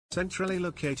Centrally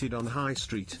located on High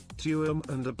Street, Tuam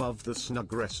and above the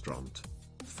Snug restaurant.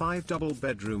 5 double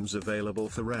bedrooms available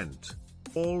for rent.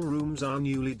 All rooms are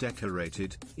newly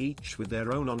decorated, each with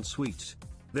their own ensuite.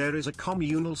 There is a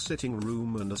communal sitting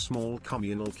room and a small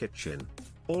communal kitchen.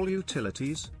 All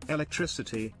utilities,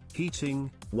 electricity, heating,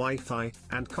 Wi-Fi,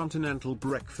 and continental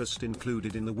breakfast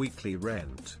included in the weekly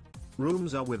rent.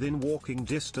 Rooms are within walking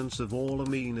distance of all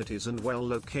amenities and well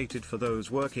located for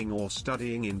those working or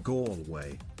studying in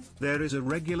Galway. There is a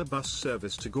regular bus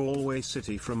service to Galway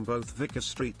City from both Vicar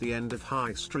Street, the end of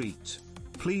High Street.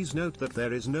 Please note that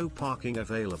there is no parking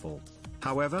available.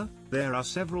 However, there are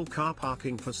several car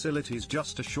parking facilities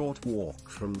just a short walk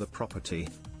from the property.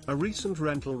 A recent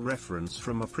rental reference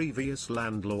from a previous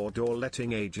landlord or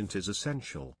letting agent is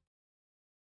essential.